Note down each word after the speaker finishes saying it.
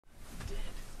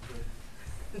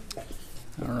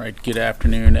All right, good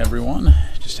afternoon, everyone.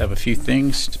 Just have a few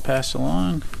things to pass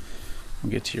along.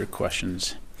 We'll get to your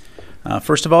questions.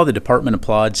 First of all, the department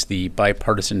applauds the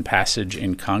bipartisan passage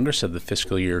in Congress of the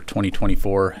fiscal year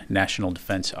 2024 National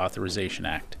Defense Authorization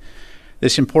Act.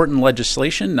 This important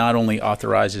legislation not only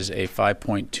authorizes a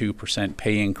 5.2%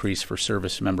 pay increase for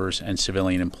service members and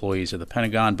civilian employees of the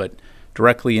Pentagon, but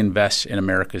directly invests in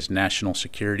America's national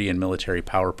security and military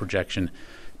power projection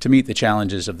to meet the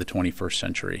challenges of the 21st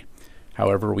century.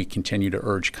 However, we continue to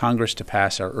urge Congress to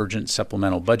pass our urgent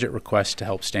supplemental budget request to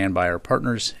help stand by our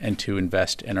partners and to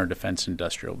invest in our defense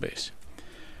industrial base.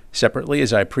 Separately,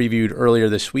 as I previewed earlier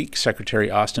this week,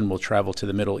 Secretary Austin will travel to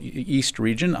the Middle East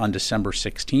region on December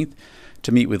 16th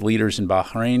to meet with leaders in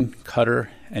Bahrain, Qatar,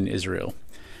 and Israel.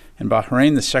 In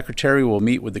Bahrain, the Secretary will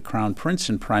meet with the Crown Prince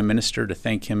and Prime Minister to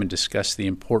thank him and discuss the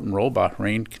important role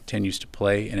Bahrain continues to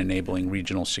play in enabling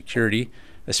regional security,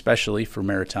 especially for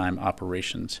maritime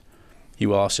operations. He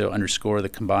will also underscore the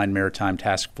Combined Maritime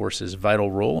Task Force's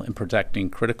vital role in protecting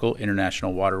critical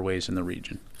international waterways in the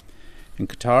region. In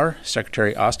Qatar,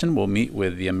 Secretary Austin will meet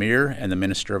with the Emir and the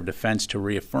Minister of Defense to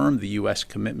reaffirm the U.S.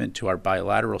 commitment to our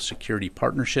bilateral security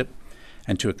partnership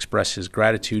and to express his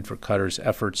gratitude for Qatar's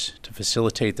efforts to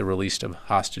facilitate the release of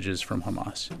hostages from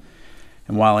Hamas.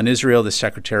 And while in Israel, the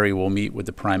Secretary will meet with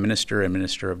the Prime Minister and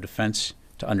Minister of Defense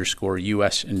to underscore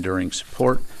U.S. enduring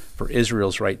support for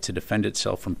Israel's right to defend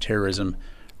itself from terrorism,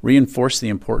 reinforce the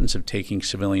importance of taking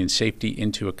civilian safety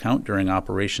into account during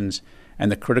operations,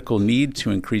 and the critical need to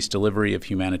increase delivery of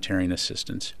humanitarian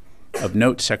assistance. Of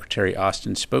note, Secretary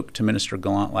Austin spoke to Minister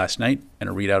Gallant last night, and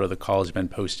a readout of the call has been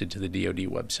posted to the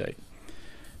DoD website.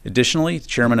 Additionally, the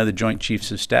Chairman of the Joint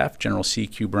Chiefs of Staff, General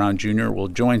C.Q. Brown Jr., will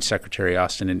join Secretary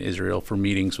Austin in Israel for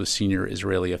meetings with senior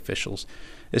Israeli officials.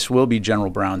 This will be General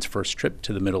Brown's first trip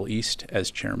to the Middle East as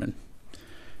chairman.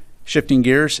 Shifting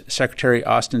gears, Secretary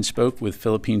Austin spoke with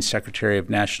Philippines Secretary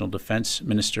of National Defense,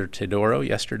 Minister Teodoro,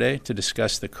 yesterday to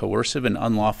discuss the coercive and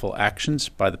unlawful actions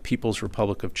by the People's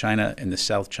Republic of China in the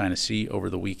South China Sea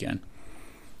over the weekend.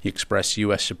 He expressed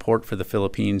U.S. support for the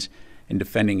Philippines in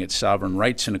defending its sovereign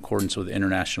rights in accordance with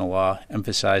international law,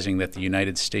 emphasizing that the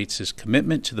United States'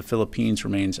 commitment to the Philippines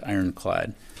remains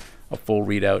ironclad. A full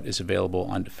readout is available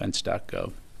on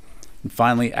Defense.gov. And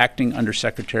finally, Acting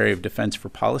Undersecretary of Defense for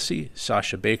Policy,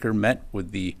 Sasha Baker, met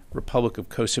with the Republic of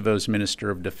Kosovo's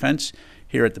Minister of Defense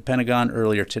here at the Pentagon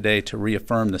earlier today to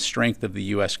reaffirm the strength of the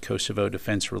U.S.-Kosovo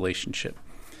defense relationship.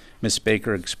 Ms.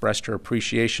 Baker expressed her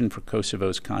appreciation for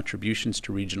Kosovo's contributions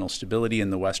to regional stability in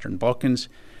the Western Balkans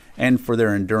and for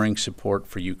their enduring support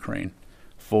for Ukraine.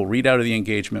 Full readout of the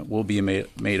engagement will be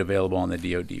made available on the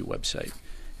DoD website.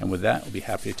 And with that, we'll be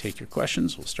happy to take your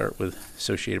questions. We'll start with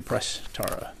Associated Press.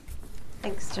 Tara.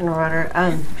 Thanks, General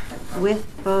Ryder.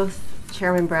 With both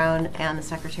Chairman Brown and the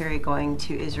Secretary going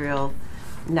to Israel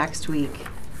next week,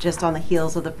 just on the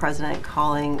heels of the President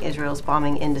calling Israel's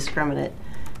bombing indiscriminate,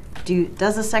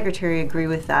 does the Secretary agree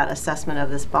with that assessment of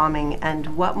this bombing,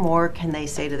 and what more can they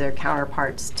say to their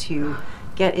counterparts to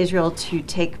get Israel to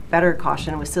take better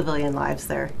caution with civilian lives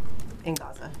there in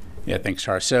Gaza? Yeah, thanks,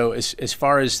 Tara. So as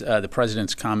far as the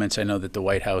President's comments, I know that the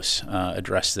White House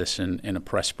addressed this in a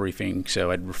press briefing, so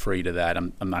I'd refer you to that.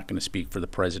 I'm not going to speak for the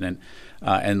President.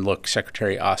 And look,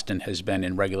 Secretary Austin has been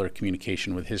in regular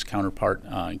communication with his counterpart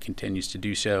and continues to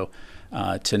do so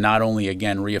to not only,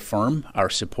 again, reaffirm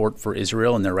our support for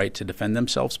Israel and their right to defend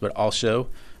themselves, but also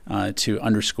to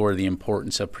underscore the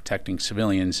importance of protecting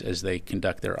civilians as they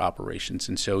conduct their operations.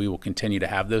 And so we will continue to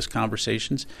have those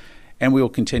conversations. And we will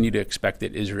continue to expect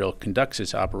that Israel conducts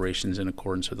its operations in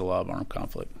accordance with the law of armed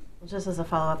conflict. Just as a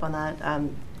follow-up on that,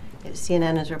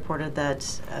 CNN has reported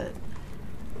that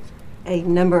a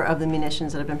number of the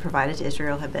munitions that have been provided to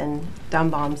Israel have been dumb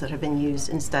bombs that have been used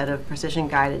instead of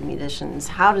precision-guided munitions.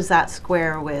 How does that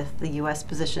square with the U.S.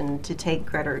 position to take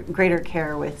greater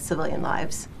care with civilian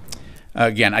lives?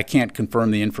 Again, I can't confirm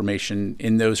the information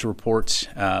in those reports.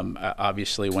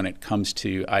 Obviously, when it comes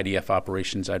to IDF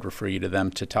operations, I'd refer you to them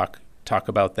to talk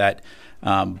about that.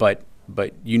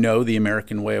 But you know the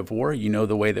American way of war. You know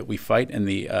the way that we fight and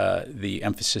the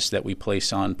emphasis that we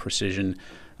place on precision.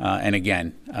 And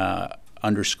again,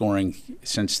 underscoring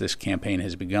since this campaign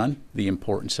has begun the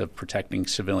importance of protecting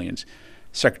civilians.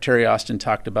 Secretary Austin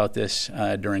talked about this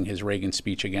during his Reagan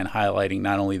speech, again highlighting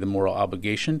not only the moral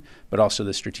obligation, but also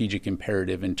the strategic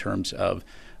imperative in terms of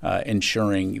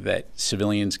ensuring that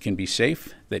civilians can be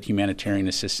safe, that humanitarian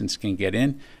assistance can get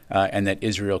in, and that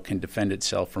Israel can defend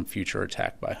itself from future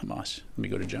attack by Hamas. Let me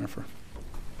go to Jennifer.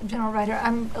 General Ryder,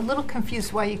 I'm a little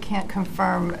confused why you can't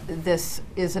confirm this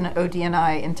is an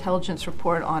ODNI intelligence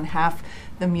report on half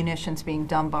the munitions being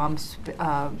dumb bombs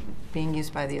being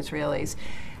used by the Israelis.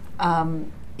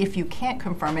 if you can't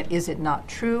confirm it, is it not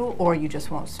true, or you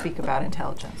just won't speak about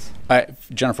intelligence?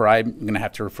 Jennifer, I'm going to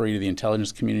have to refer you to the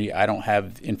intelligence community. I don't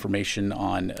have information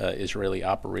on Israeli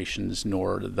operations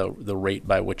nor the rate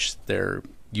by which they're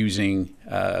using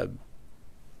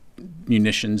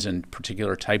munitions and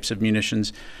particular types of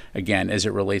munitions. Again, as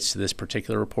it relates to this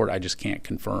particular report, I just can't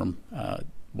confirm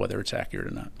whether it's accurate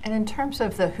or not. And in terms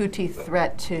of the Houthi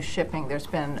threat to shipping, there's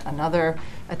been another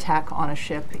attack on a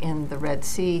ship in the Red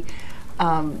Sea.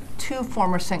 Two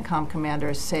former CENTCOM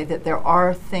commanders say that there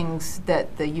are things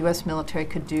that the U.S. military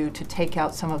could do to take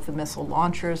out some of the missile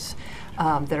launchers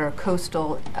that are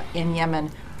coastal in Yemen.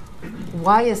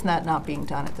 Why is that not being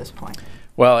done at this point?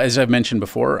 Well, as I've mentioned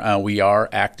before, we are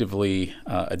actively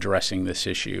addressing this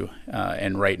issue.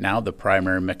 And right now, the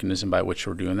primary mechanism by which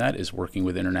we're doing that is working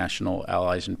with international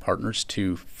allies and partners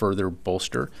to further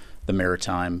bolster the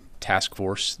maritime task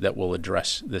force that will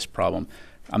address this problem.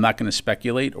 I'm not going to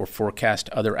speculate or forecast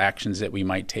other actions that we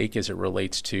might take as it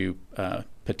relates to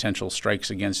potential strikes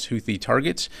against Houthi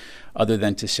targets, other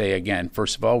than to say, again,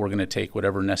 first of all, we're going to take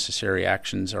whatever necessary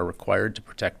actions are required to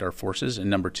protect our forces. And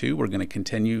number two, we're going to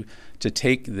continue to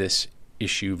take this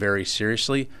issue very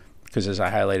seriously because, as I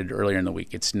highlighted earlier in the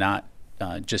week, it's not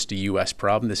just a U.S.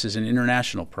 problem. This is an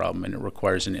international problem, and it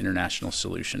requires an international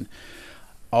solution.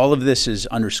 All of this is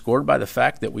underscored by the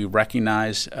fact that we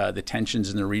recognize the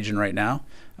tensions in the region right now,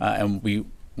 and we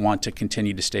want to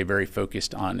continue to stay very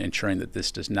focused on ensuring that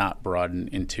this does not broaden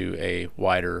into a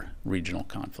wider regional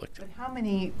conflict. But how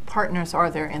many partners are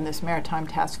there in this maritime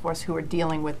task force who are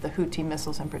dealing with the Houthi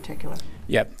missiles in particular?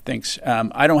 Yeah, thanks.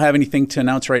 I don't have anything to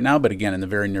announce right now, but again, in the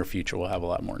very near future, we'll have a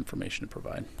lot more information to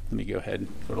provide. Let me go ahead and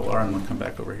go to Laura, and we'll come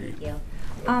back over here. Yeah.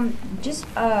 Just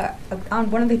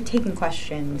on one of the taken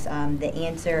questions, the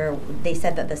answer, they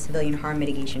said that the civilian harm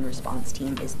mitigation response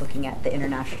team is looking at the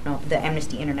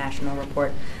Amnesty International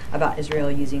report about Israel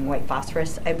using white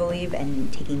phosphorus, I believe,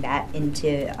 and taking that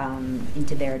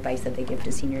into their advice that they give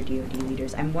to senior DoD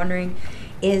leaders. I'm wondering,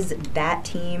 is that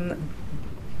team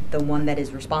the one that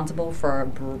is responsible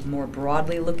for more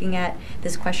broadly looking at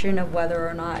this question of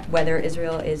whether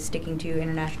Israel is sticking to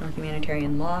international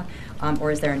humanitarian law,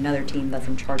 or is there another team that's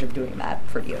in charge of doing that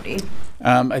for DoD?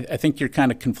 I think you're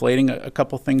kind of conflating a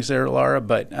couple things there, Laura,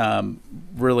 but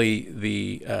really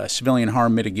the civilian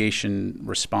harm mitigation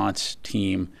response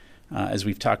team, as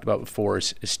we've talked about before,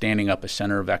 is standing up a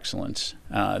center of excellence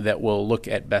that will look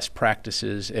at best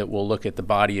practices. It will look at the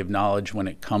body of knowledge when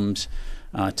it comes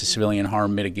to civilian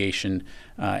harm mitigation,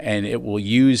 and it will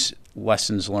use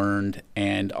lessons learned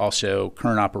and also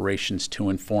current operations to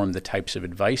inform the types of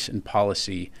advice and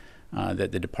policy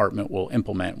that the department will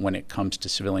implement when it comes to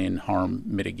civilian harm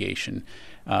mitigation.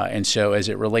 And so as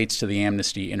it relates to the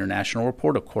Amnesty International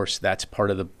report, of course, that's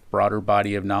part of the broader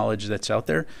body of knowledge that's out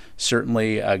there.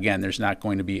 Certainly, again, there's not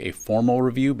going to be a formal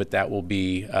review, but that will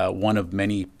be one of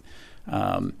many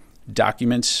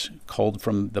documents culled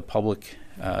from the public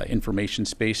information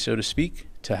space, so to speak,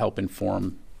 to help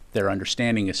inform their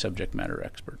understanding as subject matter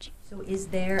experts. So is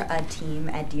there a team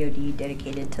at DoD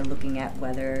dedicated to looking at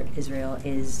whether Israel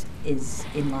is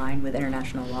in line with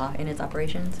international law in its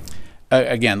operations?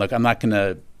 Again, look, I'm not going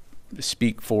to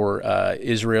speak for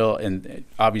Israel, and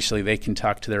obviously they can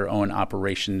talk to their own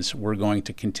operations. We're going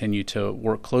to continue to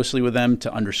work closely with them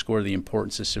to underscore the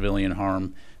importance of civilian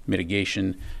harm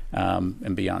mitigation,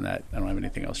 and beyond that, I don't have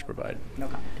anything else to provide. No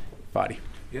comment. Fadi.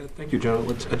 Yeah, thank you, General.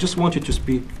 I just wanted to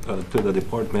speak to the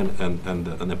department and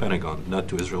the Pentagon, not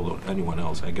to Israel or anyone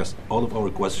else. I guess all of our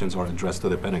questions are addressed to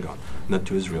the Pentagon, not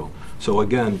to Israel. So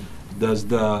again, does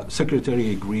the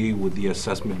Secretary agree with the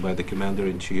assessment by the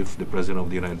Commander-in-Chief, the President of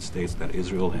the United States, that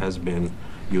Israel has been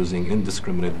using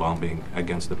indiscriminate bombing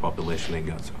against the population in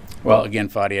Gaza? Well, again,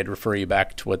 Fadi, I'd refer you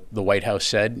back to what the White House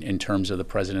said in terms of the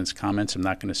President's comments. I'm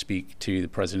not going to speak to the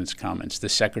President's comments. The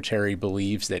Secretary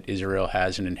believes that Israel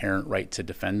has an inherent right to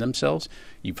defend themselves.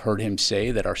 You've heard him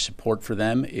say that our support for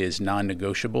them is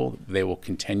non-negotiable. They will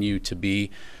continue to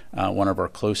be one of our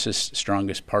closest,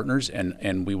 strongest partners,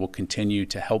 and we will continue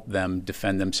to help them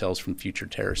defend themselves from future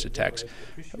terrorist attacks.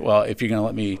 Well, if you're going to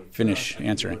let me finish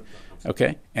answering.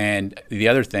 Okay. And the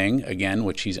other thing, again,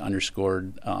 which he's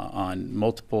underscored on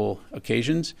multiple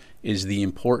occasions, is the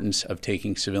importance of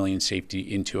taking civilian safety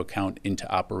into account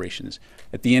into operations.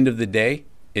 At the end of the day,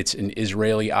 it's an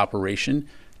Israeli operation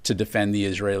to defend the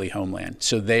Israeli homeland.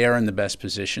 So they are in the best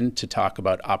position to talk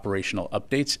about operational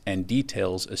updates and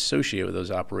details associated with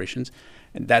those operations.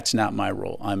 And that's not my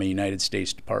role. I'm a United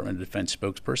States Department of Defense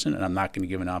spokesperson, and I'm not going to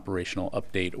give an operational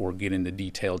update or get into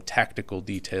detailed tactical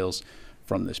details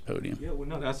from this podium. Yeah,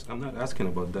 I'm not asking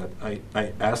about that.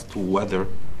 I asked whether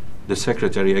the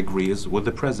Secretary agrees with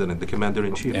the President, the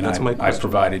Commander-in-Chief. And That's my I question.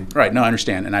 provided, right, no, I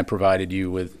understand, and I provided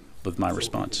you with my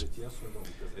response.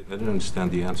 I didn't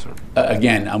understand the answer.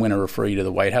 Again, I'm going to refer you to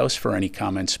the White House for any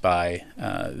comments by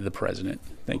the President.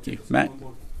 Thank you. Matt,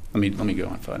 let me go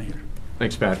on further here.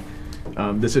 Thanks, Pat.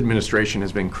 This administration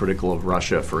has been critical of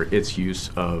Russia for its use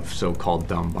of so-called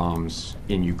dumb bombs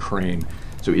in Ukraine.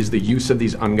 So is the use of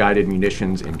these unguided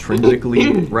munitions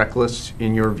intrinsically reckless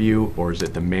in your view, or is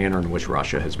it the manner in which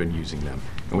Russia has been using them?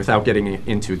 And without getting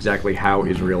into exactly how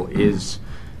Israel is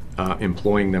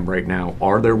employing them right now,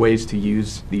 are there ways to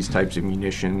use these types of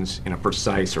munitions in a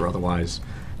precise or otherwise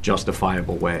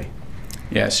justifiable way?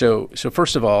 Yeah, so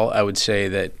first of all, I would say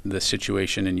that the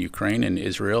situation in Ukraine and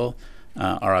Israel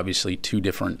are obviously two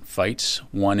different fights,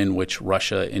 one in which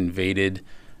Russia invaded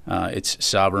its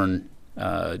sovereign,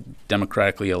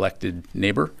 democratically elected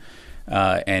neighbor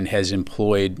and has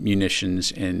employed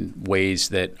munitions in ways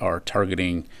that are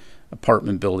targeting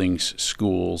apartment buildings,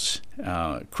 schools,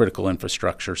 critical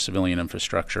infrastructure, civilian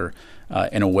infrastructure,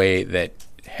 in a way that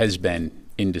has been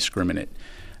indiscriminate.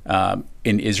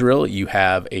 In Israel, you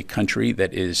have a country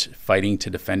that is fighting to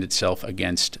defend itself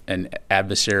against an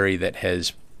adversary that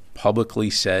has publicly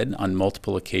said on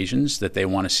multiple occasions that they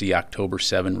want to see October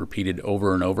 7 repeated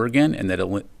over and over again, and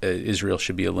that Israel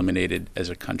should be eliminated as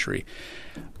a country.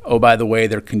 Oh, by the way,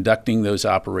 they're conducting those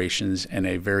operations in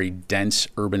a very dense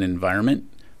urban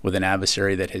environment with an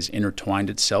adversary that has intertwined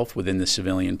itself within the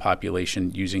civilian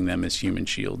population, using them as human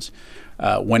shields.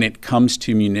 When it comes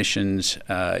to munitions,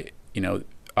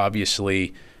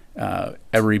 obviously,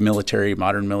 every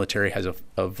modern military has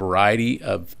a variety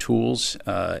of tools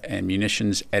and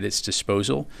munitions at its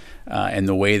disposal, and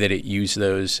the way that it uses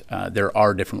those, there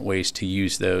are different ways to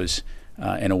use those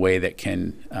in a way that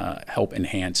can help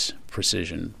enhance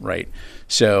precision, right?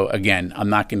 So again, I'm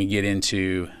not going to get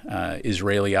into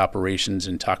Israeli operations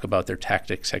and talk about their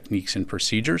tactics, techniques, and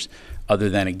procedures, other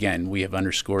than, again, we have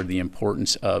underscored the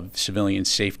importance of civilian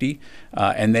safety,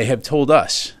 and they have told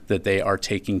us that they are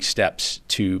taking steps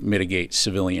to mitigate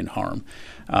civilian harm.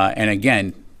 And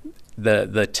again,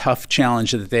 the tough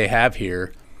challenge that they have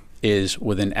here is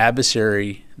with an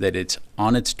adversary that it's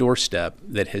on its doorstep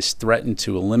that has threatened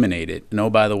to eliminate it. And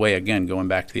oh, by the way, again, going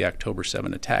back to the October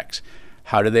 7 attacks,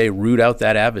 how do they root out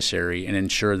that adversary and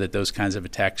ensure that those kinds of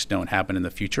attacks don't happen in the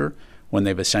future when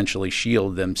they've essentially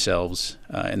shielded themselves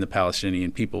and the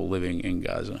Palestinian people living in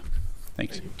Gaza?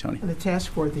 Thanks. Tony? The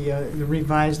task force, the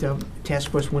revised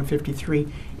Task Force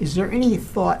 153, is there any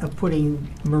thought of putting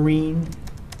Marine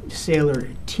sailor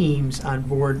teams on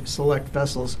board select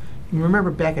vessels? You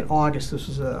remember back in August, this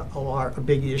was a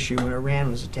big issue when Iran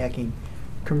was attacking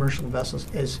commercial vessels,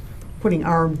 as putting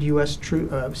armed U.S.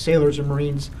 sailors and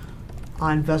Marines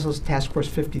on vessels Task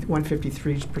Force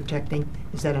 153 is protecting.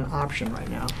 Is that an option right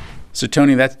now? So,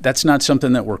 Tony, that's not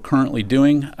something that we're currently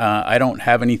doing. I don't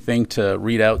have anything to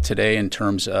read out today in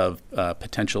terms of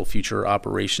potential future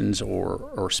operations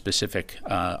or specific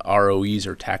ROEs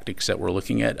or tactics that we're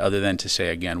looking at, other than to say,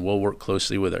 again, we'll work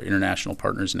closely with our international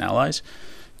partners and allies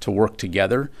to work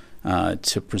together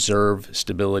to preserve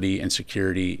stability and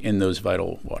security in those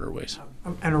vital waterways.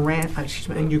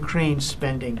 And Ukraine's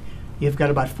spending, you've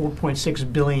got about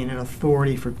 $4.6 billion in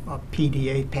authority for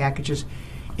PDA packages.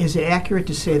 Is it accurate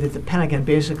to say that the Pentagon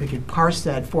basically could parse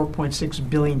that $4.6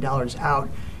 billion out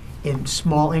in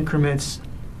small increments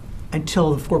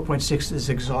until the 4.6 is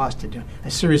exhausted,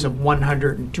 a series of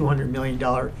 $100 and $200 million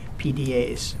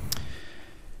PDAs?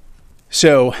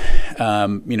 So,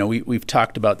 we've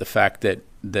talked about the fact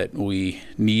that we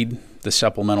need the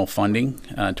supplemental funding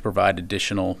to provide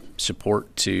additional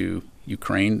support to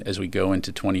Ukraine as we go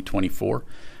into 2024.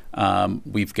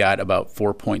 We've got about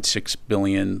 $4.6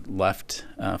 billion left,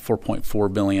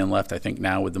 $4.4 billion left, I think,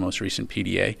 now with the most recent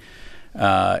PDA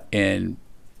in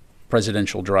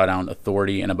presidential drawdown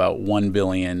authority, and about $1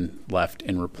 billion left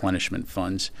in replenishment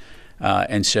funds.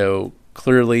 And so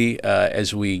clearly,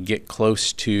 as we get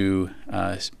close to,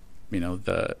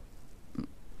 the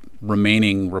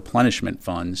remaining replenishment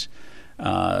funds,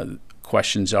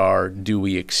 questions are, do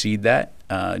we exceed that?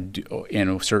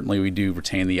 And certainly we do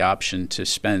retain the option to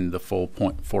spend the full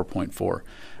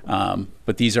 4.4.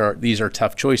 But these are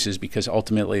tough choices, because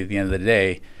ultimately, at the end of the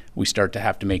day, we start to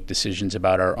have to make decisions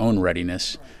about our own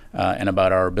readiness and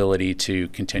about our ability to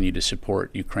continue to support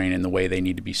Ukraine in the way they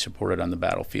need to be supported on the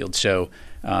battlefield. So,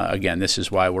 again, this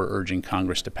is why we're urging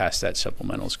Congress to pass that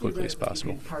supplemental as quickly as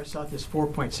possible. You can parse out this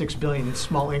 $4.6 billion in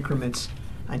small increments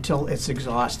until it's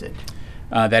exhausted.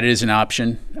 That is an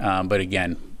option, but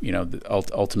again,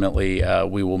 ultimately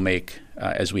we will make,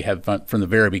 as we have from the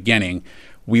very beginning,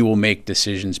 we will make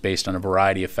decisions based on a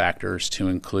variety of factors to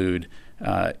include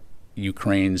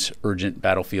Ukraine's urgent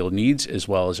battlefield needs as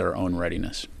well as our own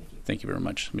readiness. Thank you very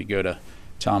much. Let me go to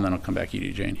Tom, then I'll come back to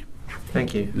you, Jane.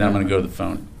 Thank you. Then I'm going to go to the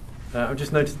phone. I've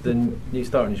just noticed the new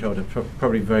star on your shoulder.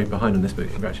 Probably very behind on this, but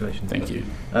congratulations. Thank you.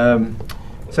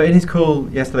 So in his call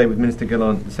yesterday with Minister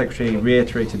Gallant, the Secretary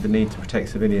reiterated the need to protect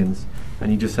civilians,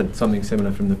 and you just said something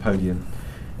similar from the podium.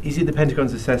 Is it the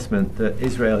Pentagon's assessment that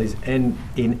Israel is in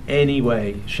any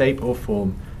way, shape or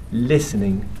form,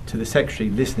 listening to the Secretary,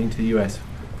 listening to the US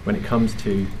when it comes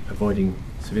to avoiding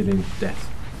civilian deaths?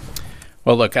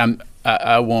 Well, look,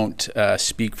 I won't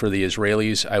speak for the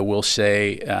Israelis. I will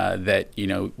say that,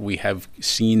 we have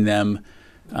seen them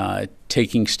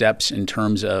taking steps in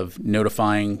terms of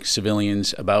notifying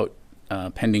civilians about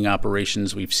pending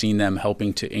operations. We've seen them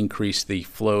helping to increase the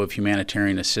flow of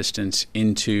humanitarian assistance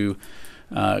into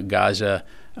Gaza.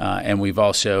 And we've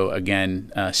also,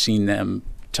 again, seen them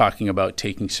talking about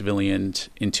taking civilians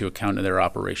into account in their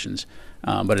operations.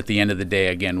 But at the end of the day,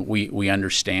 again, we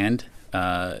understand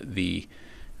the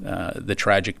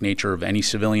tragic nature of any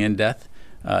civilian death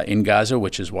in Gaza,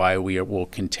 which is why we will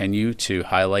continue to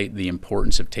highlight the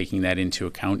importance of taking that into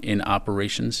account in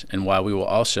operations, and why we will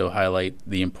also highlight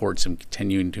the importance of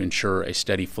continuing to ensure a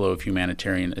steady flow of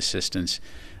humanitarian assistance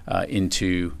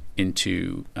into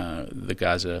the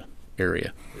Gaza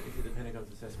area. Is it the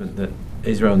Pentagon's assessment that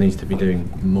Israel needs to be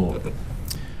doing more?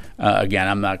 Again,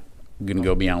 I'm not going to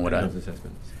go beyond what Pentagon's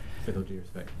assessment, with all due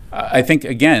respect. I think,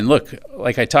 again, look,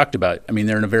 like I talked about,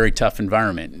 they're in a very tough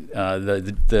environment.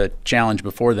 The challenge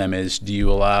before them is, do you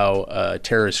allow a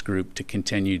terrorist group to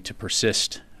continue to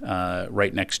persist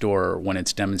right next door when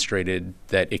it's demonstrated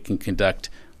that it can conduct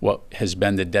what has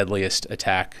been the deadliest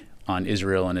attack on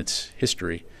Israel in its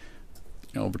history?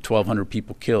 Over 1,200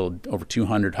 people killed, over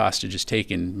 200 hostages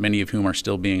taken, many of whom are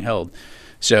still being held.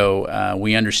 So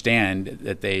we understand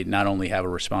that they not only have a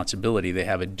responsibility, they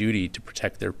have a duty to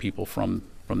protect their people from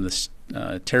this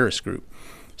terrorist group.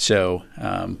 So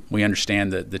we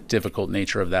understand the difficult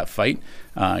nature of that fight.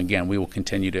 Again, we will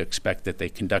continue to expect that they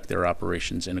conduct their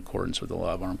operations in accordance with the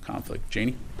law of armed conflict.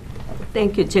 Janie?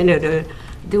 Thank you, General.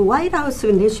 The White House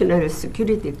National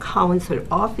Security Council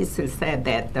officer said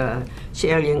that the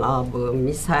sharing of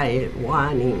missile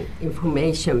warning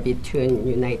information between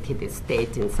United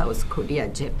States and South Korea,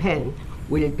 Japan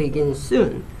will begin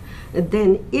soon.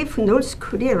 Then if North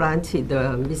Korea launches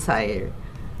the missile,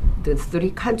 the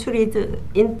three countries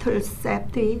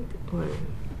intercept it? Or?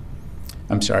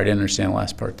 I'm sorry, I didn't understand the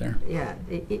last part there. Yeah,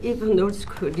 if North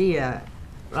Korea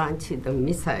launches the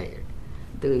missile,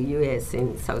 the U.S.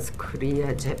 and South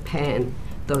Korea, Japan,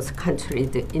 those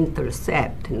countries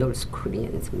intercept North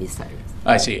Koreans' missiles.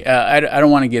 I see. I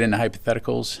don't want to get into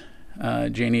hypotheticals,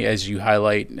 Janie. As you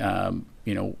highlight,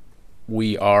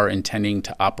 we are intending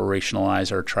to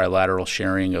operationalize our trilateral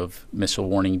sharing of missile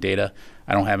warning data.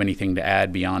 I don't have anything to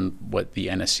add beyond what the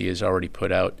NSC has already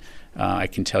put out. I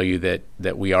can tell you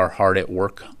that we are hard at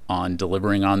work on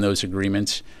delivering on those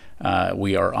agreements.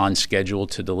 We are on schedule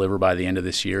to deliver by the end of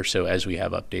this year, so as we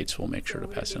have updates, we'll make sure to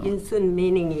pass it on. Instant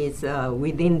meaning is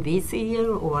within this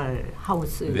year or how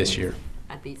soon? This year.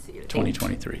 This year.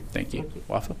 2023. Thank you.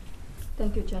 Wafa?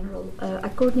 Thank you, General.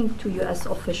 According to U.S.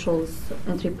 officials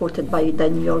and reported by the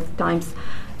New York Times,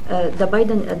 the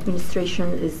Biden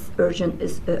administration is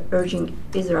urging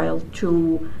Israel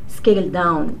to scale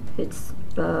down its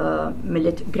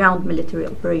ground military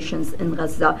operations in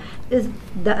Gaza. Is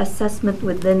the assessment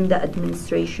within the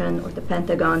administration or the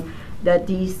Pentagon that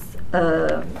these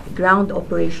ground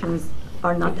operations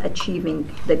are not achieving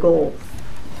the goals?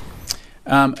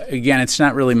 Again, it's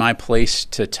not really my place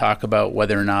to talk about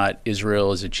whether or not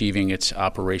Israel is achieving its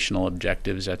operational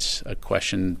objectives. That's a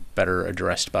question better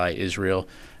addressed by Israel.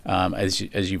 As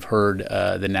you've heard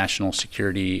the National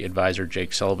Security Advisor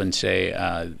Jake Sullivan say,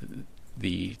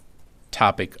 the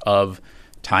topic of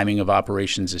timing of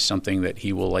operations is something that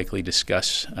he will likely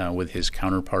discuss with his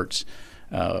counterparts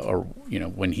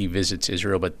when he visits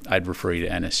Israel, but I'd refer you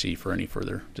to NSC for any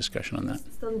further discussion on that.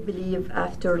 I still believe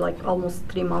after almost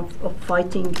 3 months of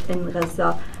fighting in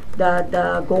Gaza that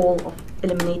the goal of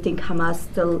eliminating Hamas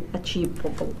still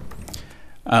achievable?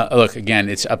 Look, again,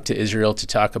 it's up to Israel to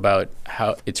talk about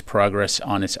how its progress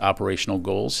on its operational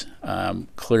goals.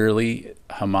 Clearly,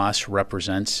 Hamas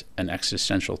represents an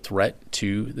existential threat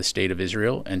to the state of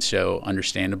Israel, and so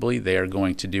understandably, they are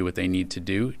going to do what they need to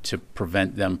do to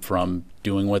prevent them from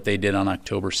doing what they did on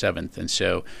October 7th. And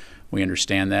so we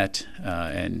understand that,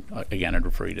 and again, I'd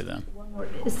refer you to them. One more.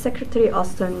 Is Secretary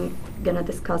Austin going to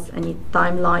discuss any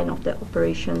timeline of the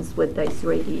operations with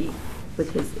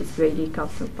his Israeli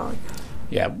counterpart?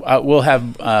 Yeah, we'll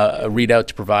have a readout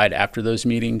to provide after those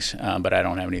meetings, but I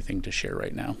don't have anything to share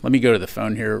right now. Let me go to the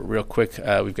phone here real quick.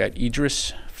 We've got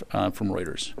Idris from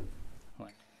Reuters.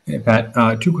 Hey,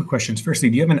 Pat, two quick questions. Firstly,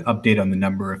 do you have an update on the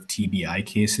number of TBI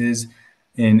cases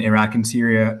in Iraq and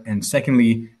Syria? And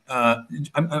secondly,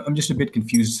 I'm just a bit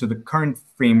confused. So the current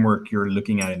framework you're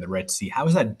looking at in the Red Sea, how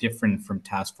is that different from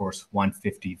Task Force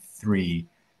 153?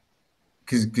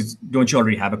 Because don't you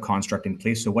already have a construct in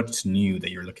place? So what's new that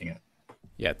you're looking at?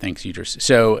 Yeah, thanks, Idris.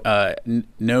 So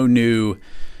no new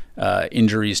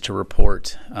injuries to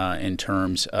report in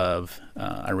terms of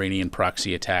Iranian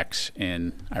proxy attacks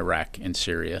in Iraq and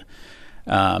Syria.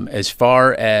 As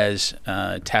far as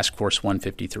Task Force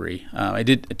 153, I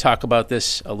did talk about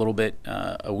this a little bit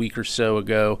a week or so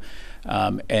ago,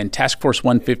 and Task Force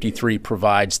 153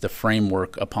 provides the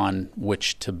framework upon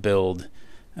which to build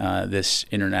this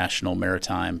international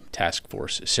maritime task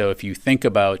force. So if you think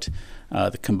about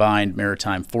the combined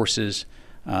maritime forces,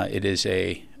 it is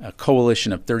a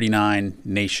coalition of 39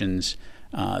 nations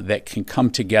that can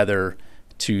come together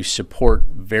to support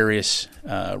various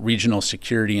regional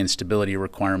security and stability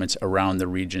requirements around the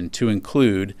region, to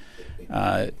include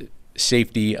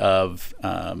safety of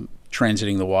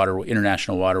transiting the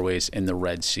international waterways in the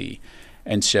Red Sea.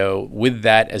 And so with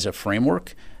that as a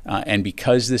framework, and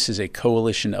because this is a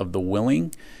coalition of the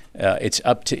willing, it's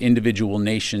up to individual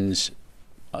nations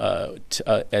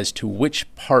as to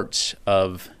which parts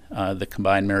of the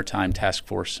Combined Maritime Task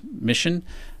Force mission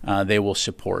they will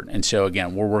support. And so,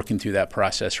 again, we're working through that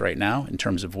process right now in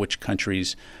terms of which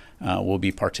countries will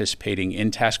be participating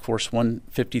in Task Force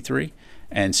 153,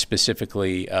 and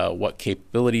specifically what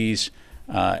capabilities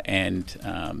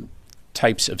and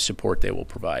types of support they will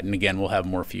provide. And again, we'll have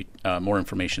more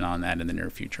information on that in the near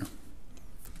future.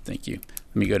 Thank you.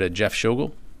 Let me go to Jeff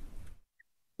Schogel.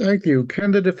 Thank you.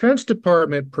 Can the Defense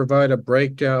Department provide a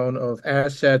breakdown of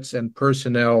assets and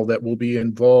personnel that will be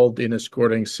involved in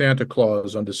escorting Santa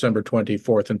Claus on December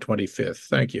 24th and 25th?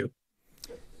 Thank you.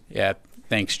 Yeah,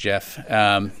 thanks, Jeff.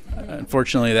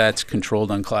 Unfortunately, that's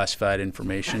controlled unclassified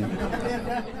information.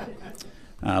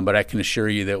 But I can assure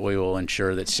you that we will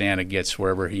ensure that Santa gets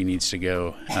wherever he needs to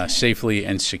go safely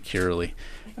and securely.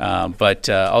 But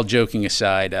all joking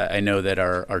aside, I know that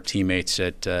our teammates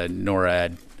at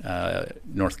NORAD,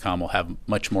 Northcom, will have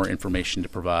much more information to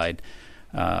provide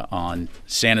on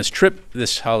Santa's trip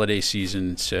this holiday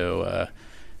season. So,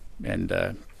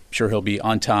 sure he'll be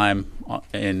on time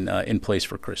and in place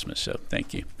for Christmas. So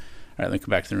thank you. All right, let me come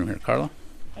back to the room here. Carla?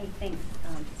 Hey, thanks,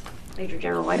 Major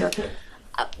General Ryder.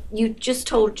 You just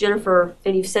told Jennifer,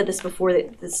 and you've said this before,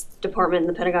 that this department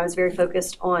and the Pentagon is very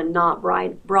focused on not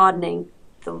broadening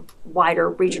the wider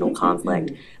regional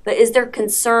conflict. But is there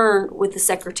concern with the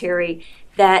Secretary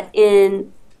that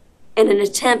in an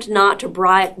attempt not to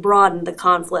broaden the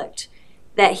conflict,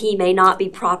 that he may not be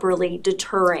properly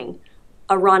deterring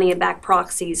Iranian-backed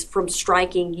proxies from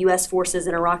striking U.S. forces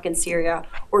in Iraq and Syria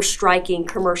or striking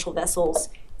commercial vessels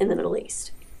in the Middle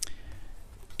East?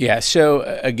 Yeah, so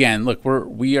again, look,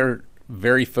 we are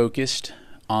very focused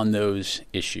on those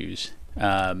issues.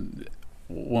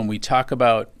 When we talk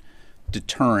about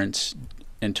deterrence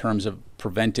in terms of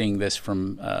preventing this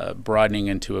from broadening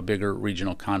into a bigger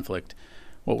regional conflict,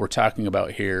 what we're talking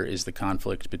about here is the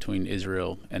conflict between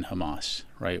Israel and Hamas,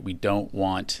 right? We don't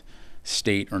want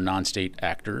state or non-state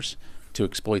actors to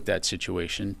exploit that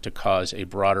situation to cause a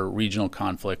broader regional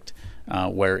conflict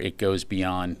where it goes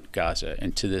beyond Gaza.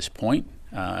 And to this point,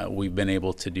 we've been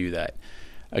able to do that.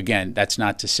 Again, that's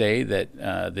not to say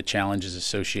that the challenges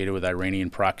associated with Iranian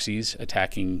proxies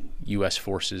attacking U.S.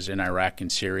 forces in Iraq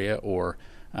and Syria, or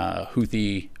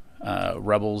Houthi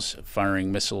rebels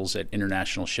firing missiles at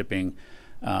international shipping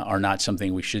are not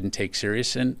something we shouldn't take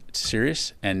serious and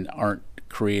aren't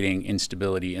creating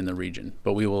instability in the region.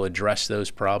 But we will address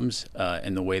those problems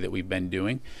in the way that we've been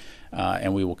doing.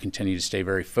 And we will continue to stay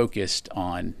very focused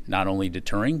on not only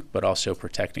deterring, but also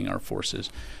protecting our forces.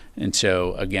 And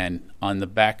so, again, on the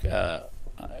backdrop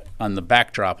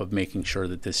of making sure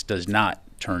that this does not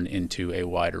turn into a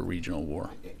wider regional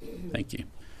war. Thank you,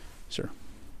 sir.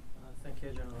 Thank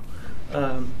you,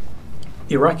 General.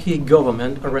 Iraqi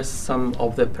government arrests some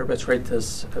of the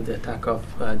perpetrators of the attack of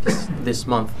this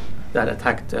month that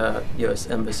attacked U.S.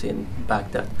 embassy in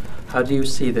Baghdad. How do you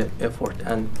see the effort,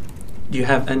 and do you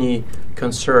have any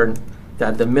concern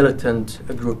that the militant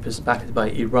group is backed by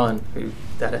Iran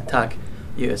that attack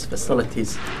U.S.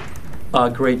 facilities are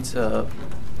great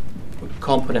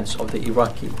components of the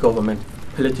Iraqi government,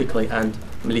 politically and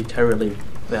militarily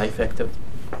very effective?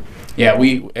 Yeah,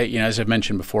 as I've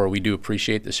mentioned before, we do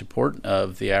appreciate the support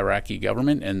of the Iraqi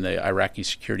government and the Iraqi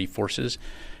security forces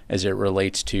as it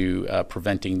relates to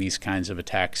preventing these kinds of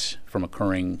attacks from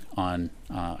occurring on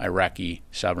Iraqi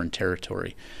sovereign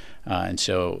territory. We're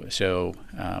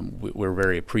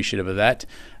very appreciative of that.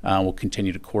 We'll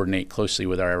continue to coordinate closely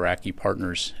with our Iraqi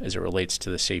partners as it relates to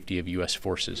the safety of U.S.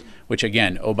 forces, which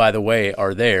again, oh, by the way,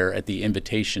 are there at the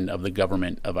invitation of the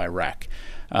government of Iraq.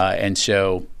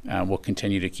 We'll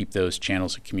continue to keep those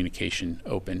channels of communication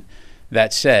open.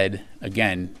 That said,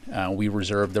 again, we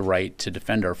reserve the right to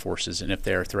defend our forces, and if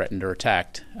they are threatened or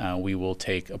attacked, we will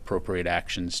take appropriate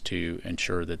actions to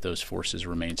ensure that those forces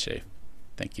remain safe.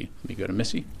 Thank you. Let me go to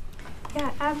Missy.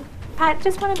 Yeah, Pat,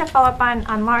 just wanted to follow up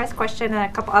on Laura's question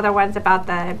and a couple other ones about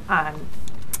the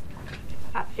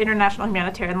international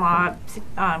humanitarian law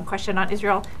question on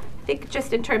Israel. I think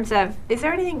just in terms of, is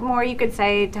there anything more you could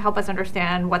say to help us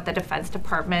understand what the Defense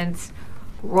Department's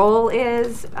role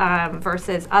is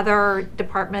versus other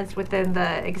departments within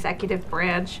the executive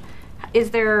branch?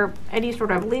 Is there any sort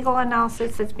of legal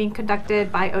analysis that's being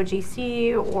conducted by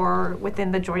OGC or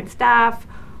within the Joint Staff?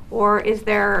 Or is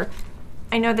there,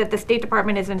 I know that the State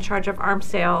Department is in charge of arms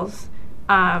sales,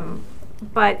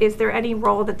 but is there any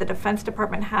role that the Defense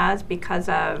Department has because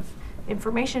of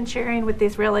information sharing with the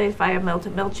Israelis via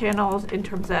mill-to-mill channels in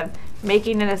terms of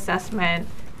making an assessment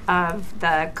of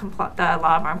the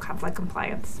law of armed conflict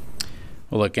compliance?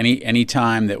 Well, look, any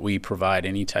time that we provide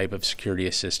any type of security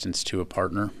assistance to a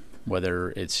partner,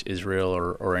 whether it's Israel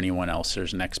or anyone else,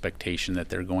 there's an expectation that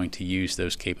they're going to use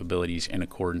those capabilities in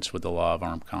accordance with the law of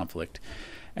armed conflict.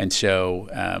 And so,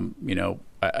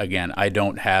 again, I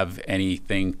don't have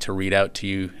anything to read out to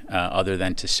you other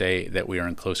than to say that we are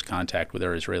in close contact with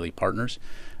our Israeli partners.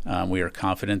 We are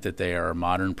confident that they are a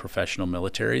modern professional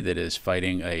military that is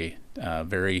fighting a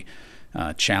very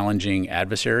challenging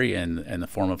adversary in the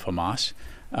form of Hamas.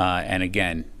 And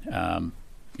again, I'm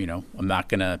not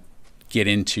going to get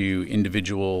into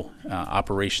individual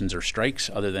operations or strikes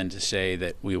other than to say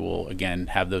that we will, again,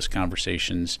 have those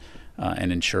conversations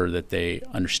and ensure that they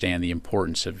understand the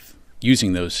importance of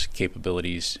using those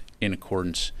capabilities in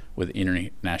accordance with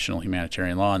international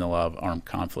humanitarian law and the law of armed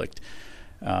conflict.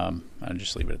 I'll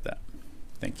just leave it at that.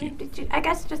 Thank you. I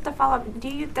guess just to follow up,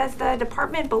 does the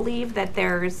department believe that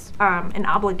there's an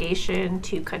obligation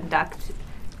to conduct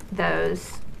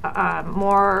those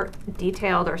more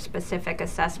detailed or specific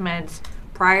assessments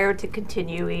prior to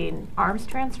continuing arms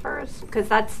transfers? Because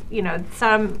that's,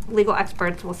 some legal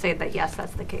experts will say that yes,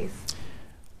 that's the case.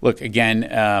 Look,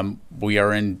 again, we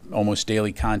are in almost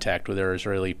daily contact with our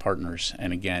Israeli partners,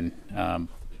 and again,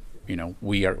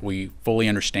 we fully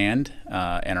understand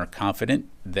and are confident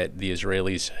that the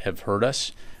Israelis have heard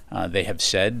us. They have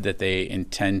said that they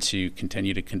intend to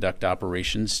continue to conduct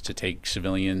operations to take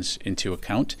civilians into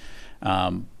account.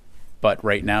 But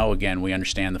right now, again, we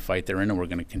understand the fight they're in, and we're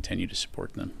going to continue to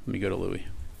support them. Let me go to Louis.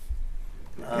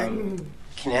 Can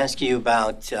I ask you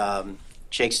about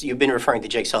you've been referring to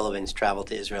Jake Sullivan's travel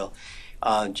to Israel.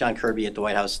 John Kirby at the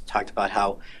White House talked about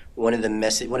how one of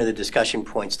the discussion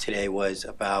points today was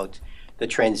about the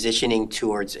transitioning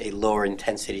towards a lower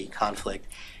intensity conflict.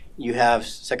 You have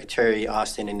Secretary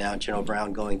Austin and now General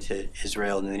Brown going to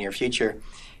Israel in the near future.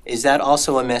 Is that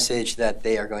also a message that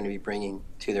they are going to be bringing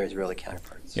to their Israeli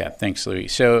counterparts? Yeah, thanks, Louis.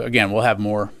 So again, we'll have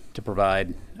more to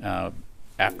provide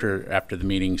after the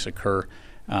meetings occur.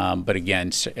 But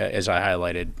again, as I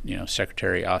highlighted,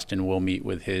 Secretary Austin will meet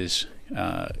with his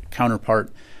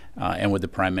counterpart and with the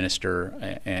Prime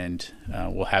Minister, and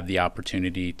we'll have the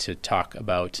opportunity to talk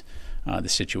about the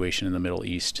situation in the Middle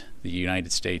East, the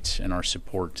United States, and our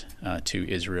support to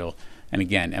Israel. And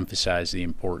again, emphasize the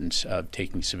importance of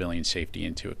taking civilian safety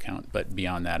into account. But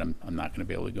beyond that, I'm not going to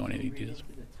be able to go into any details.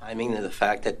 The timing of the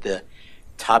fact that the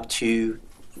top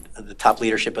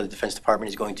leadership of the Defense Department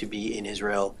is going to be in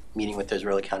Israel, meeting with their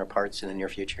Israeli counterparts in the near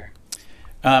future?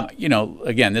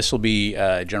 Again, this will be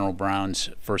General Brown's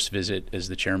first visit as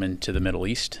the chairman to the Middle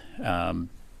East.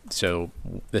 So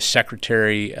the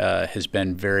secretary has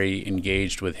been very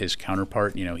engaged with his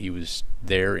counterpart. He was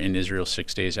there in Israel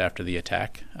 6 days after the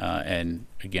attack, and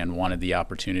again wanted the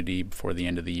opportunity before the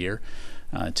end of the year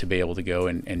to be able to go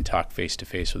and talk face to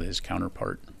face with his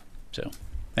counterpart. So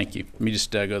thank you. Let me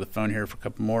just go to the phone here for a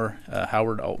couple more.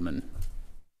 Howard Altman.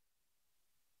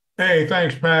 Hey,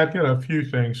 thanks, Pat. Got a few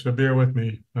things, so bear with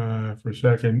me for a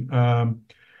second.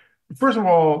 First of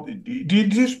all, do you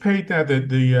anticipate that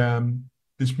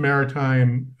this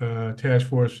maritime task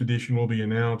force edition will be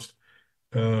announced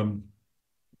during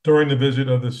the visit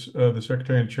of the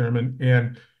Secretary and Chairman?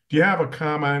 And do you have a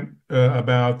comment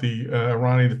about the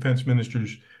Iranian defense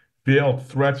minister's veiled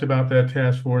threats about that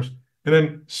task force? And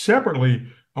then separately,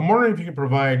 I'm wondering if you can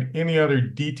provide any other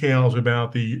details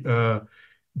about the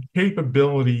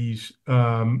capabilities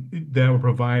that were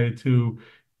provided to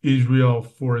Israel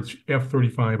for its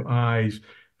F-35Is,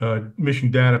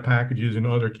 mission data packages, and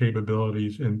other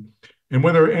capabilities, and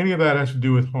whether any of that has to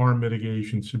do with harm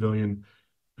mitigation, civilian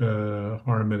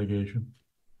harm mitigation.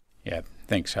 Yeah,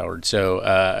 thanks, Howard. So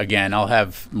again, I'll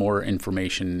have more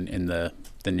information in the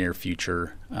near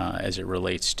future as it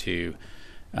relates to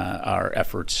our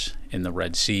efforts in the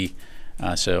Red Sea.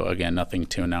 So again, nothing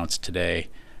to announce today.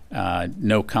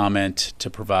 No comment to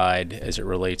provide as it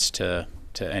relates to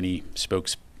any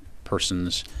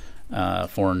spokespersons,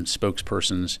 foreign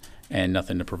spokespersons, and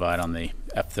nothing to provide on the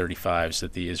F-35s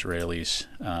that the Israelis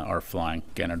are flying.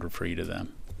 Again, I'd refer you to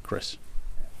them. Chris.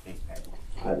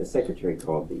 The Secretary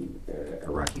called the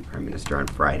Iraqi Prime Minister on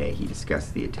Friday. He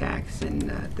discussed the attacks and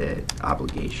the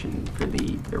obligation for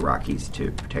the Iraqis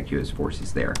to protect U.S.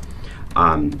 forces there.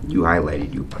 You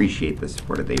highlighted you appreciate the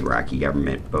support of the Iraqi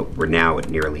government, but we're now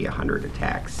at nearly 100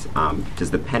 attacks.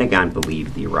 Does the Pentagon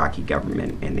believe the Iraqi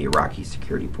government and the Iraqi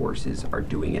security forces are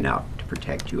doing enough to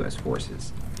protect U.S.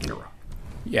 forces in Iraq?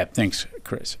 Yeah, thanks,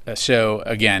 Chris. So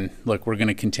again, look, we're going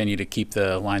to continue to keep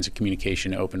the lines of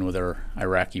communication open with our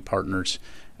Iraqi partners,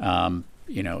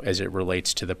 as it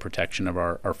relates to the protection of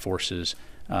our forces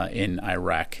in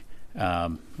Iraq.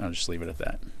 I'll just leave it at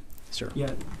that. Sir.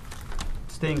 Yeah,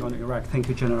 staying on Iraq, thank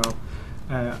you, General.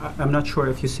 I'm not sure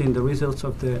if you've seen the results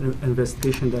of the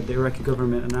investigation that the Iraqi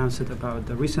government announced about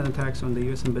the recent attacks on the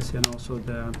U.S. Embassy and also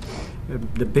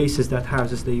the bases that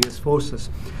houses the U.S.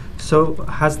 forces. So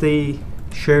has they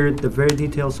shared the very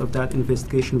details of that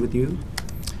investigation with you?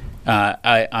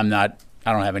 I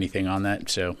don't have anything on that,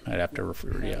 so I'd have to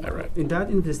refer to Iraq. In that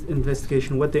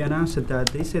investigation, what they announced is that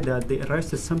they said that they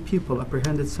arrested some people,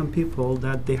 apprehended some people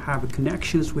that they have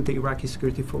connections with the Iraqi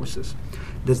security forces.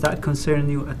 Does that concern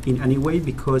you in any way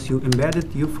because you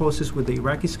embedded your forces with the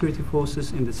Iraqi security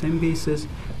forces in the same basis,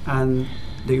 and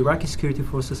the Iraqi security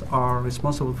forces are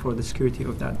responsible for the security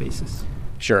of that basis?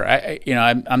 Sure.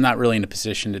 I'm not really in a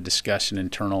position to discuss an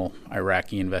internal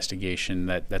Iraqi investigation.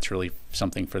 That's really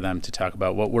something for them to talk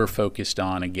about. What we're focused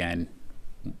on, again,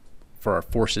 for our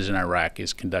forces in Iraq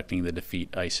is conducting the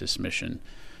Defeat ISIS mission.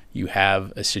 You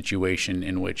have a situation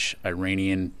in which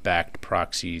Iranian-backed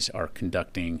proxies are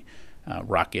conducting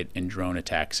rocket and drone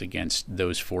attacks against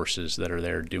those forces that are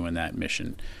there doing that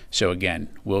mission. So again,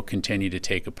 we'll continue to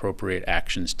take appropriate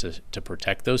actions to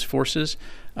protect those forces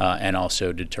and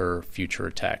also deter future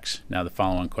attacks. Now the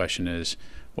following question is,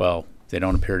 well, they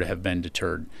don't appear to have been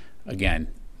deterred. Again,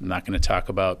 I'm not going to talk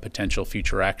about potential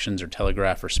future actions or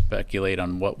telegraph or speculate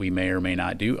on what we may or may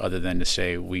not do, other than to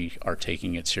say we are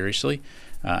taking it seriously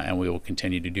and we will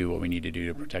continue to do what we need to do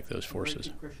to protect those forces.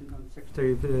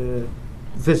 Secretary,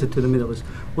 visit to the Middle East.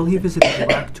 Will he visit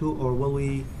Iraq too, or will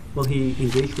he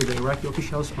engage with the Iraqi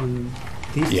officials on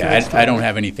these? Yeah, I don't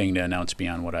have anything to announce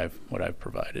beyond what I've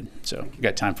provided. So we've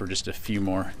got time for just a few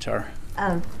more, Tar.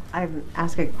 I've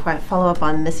asked a follow up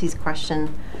on Missy's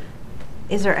question.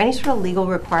 Is there any sort of legal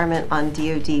requirement on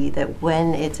DoD that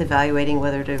when it's evaluating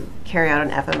whether to carry out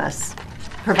an FMS,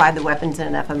 provide the weapons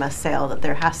in an FMS sale, that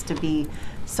there has to be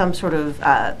some sort of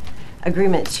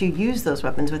agreement to use those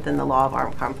weapons within the law of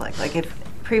armed conflict? Like if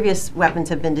previous weapons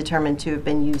have been determined to have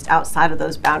been used outside of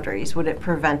those boundaries, would it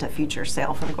prevent a future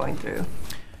sale from going through?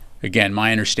 Again,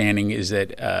 my understanding is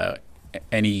that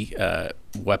any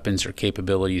weapons or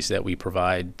capabilities that we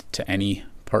provide to any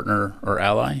partner or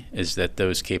ally is that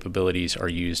those capabilities are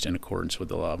used in accordance with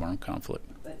the law of armed conflict.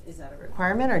 But is that a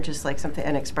requirement or just like something,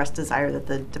 an expressed desire that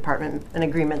the department, an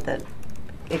agreement that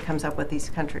it comes up with these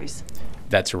countries?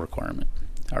 That's a requirement.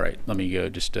 All right, let me go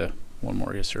just one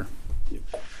more. Yes, sir.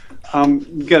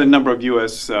 You've got a number of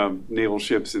U.S. naval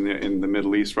ships in the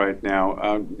Middle East right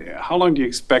now. How long do you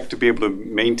expect to be able to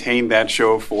maintain that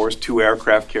show of force, 2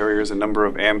 aircraft carriers, a number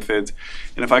of amphibians?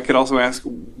 And if I could also ask,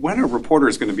 when are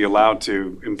reporters going to be allowed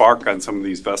to embark on some of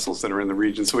these vessels that are in the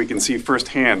region so we can see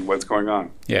firsthand what's going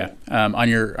on? Yeah. On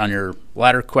your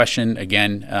latter question,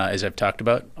 again, as I've talked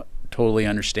about, totally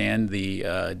understand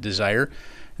the desire,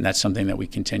 and that's something that we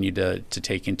continue to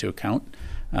take into account.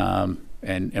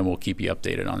 And we'll keep you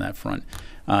updated on that front.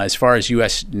 As far as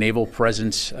U.S. naval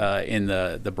presence in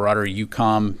the broader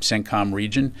EUCOM, CENTCOM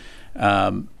region,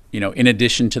 in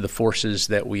addition to the forces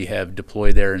that we have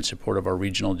deployed there in support of our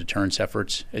regional deterrence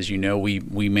efforts, as you know, we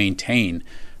maintain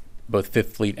both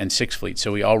Fifth Fleet and Sixth Fleet.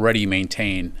 So we already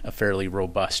maintain a fairly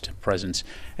robust presence.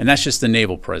 And that's just the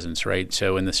naval presence, right?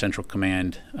 So in the Central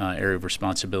Command area of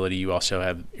responsibility, you also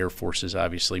have Air Forces,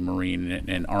 obviously, Marine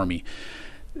and Army.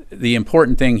 The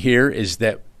important thing here is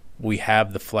that we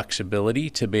have the flexibility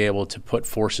to be able to put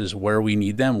forces where we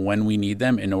need them, when we need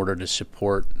them, in order to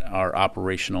support our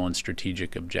operational and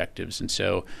strategic objectives. And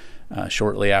so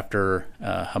shortly after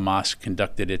Hamas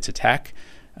conducted its attack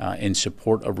in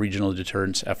support of regional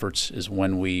deterrence efforts is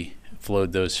when we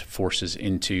flowed those forces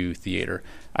into theater.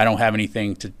 I don't have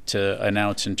anything to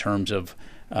announce in terms of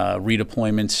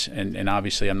redeployments, and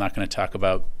obviously I'm not going to talk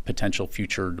about potential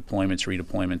future deployments,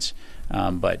 redeployments,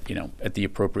 but at the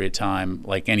appropriate time,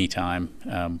 like any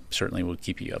time, certainly we'll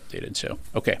keep you updated. So,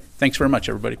 okay, thanks very much,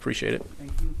 everybody. Appreciate it.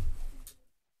 Thank you.